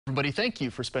Everybody, thank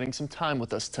you for spending some time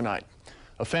with us tonight.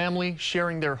 A family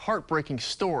sharing their heartbreaking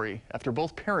story after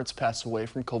both parents passed away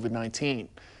from COVID-19.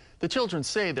 The children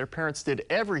say their parents did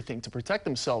everything to protect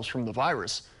themselves from the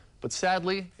virus, but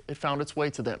sadly, it found its way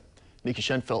to them. Nikki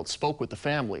Schenfeld spoke with the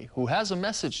family, who has a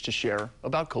message to share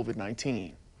about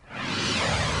COVID-19.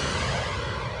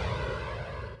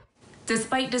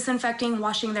 Despite disinfecting,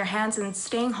 washing their hands, and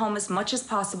staying home as much as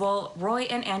possible, Roy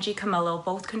and Angie Camello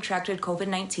both contracted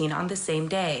COVID-19 on the same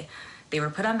day. They were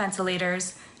put on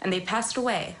ventilators, and they passed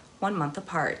away 1 month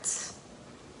apart.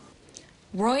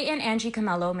 Roy and Angie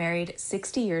Camello married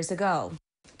 60 years ago.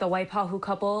 The Waipahu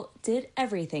couple did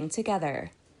everything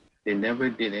together. They never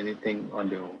did anything on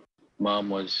their own. Mom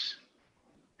was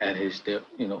at his,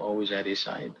 always at his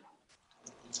side.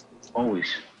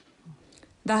 Always.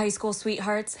 The high school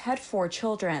sweethearts had 4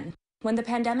 children. When the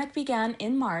pandemic began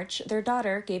in March, their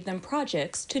daughter gave them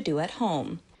projects to do at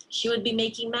home. She would be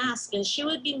making masks, and she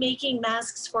would be making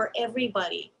masks for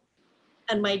everybody.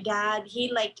 And my dad,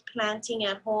 he liked planting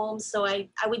at home, so I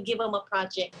would give him a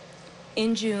project.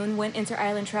 In June, when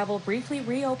inter-island travel briefly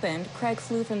reopened, Craig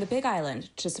flew from the Big Island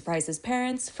to surprise his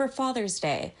parents for Father's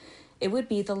Day. It would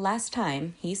be the last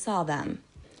time he saw them.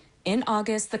 In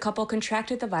August, the couple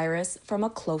contracted the virus from a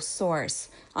close source.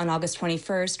 On August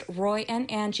 21st, Roy and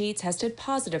Angie tested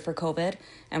positive for COVID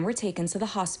and were taken to the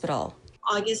hospital.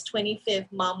 August 25th,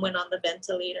 Mom went on the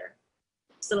ventilator.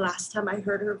 It's the last time I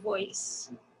heard her voice.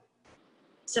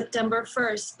 September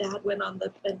 1st, Dad went on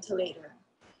the ventilator.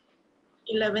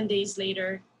 11 days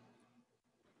later,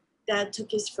 Dad took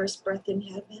his first breath in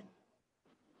heaven.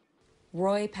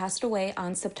 Roy passed away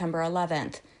on September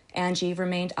 11th. Angie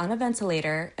remained on a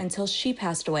ventilator until she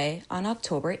passed away on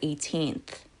October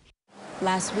 18th.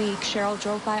 Last week, Cheryl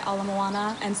drove by Ala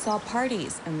Moana and saw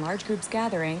parties and large groups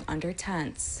gathering under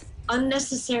tents.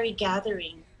 Unnecessary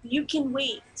gathering. You can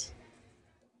wait.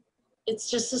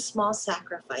 It's just a small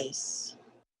sacrifice.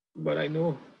 But I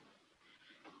know,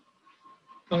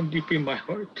 down deep in my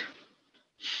heart,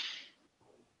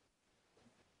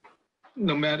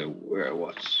 no matter where I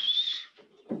was,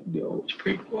 they always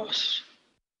prayed for us.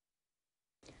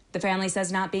 The family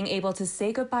says not being able to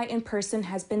say goodbye in person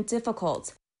has been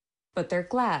difficult, but they're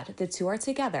glad the two are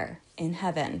together in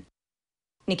heaven.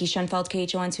 Nikki Schenfeld,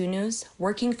 KHON2 News,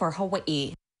 working for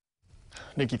Hawaii.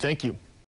 Nikki, thank you.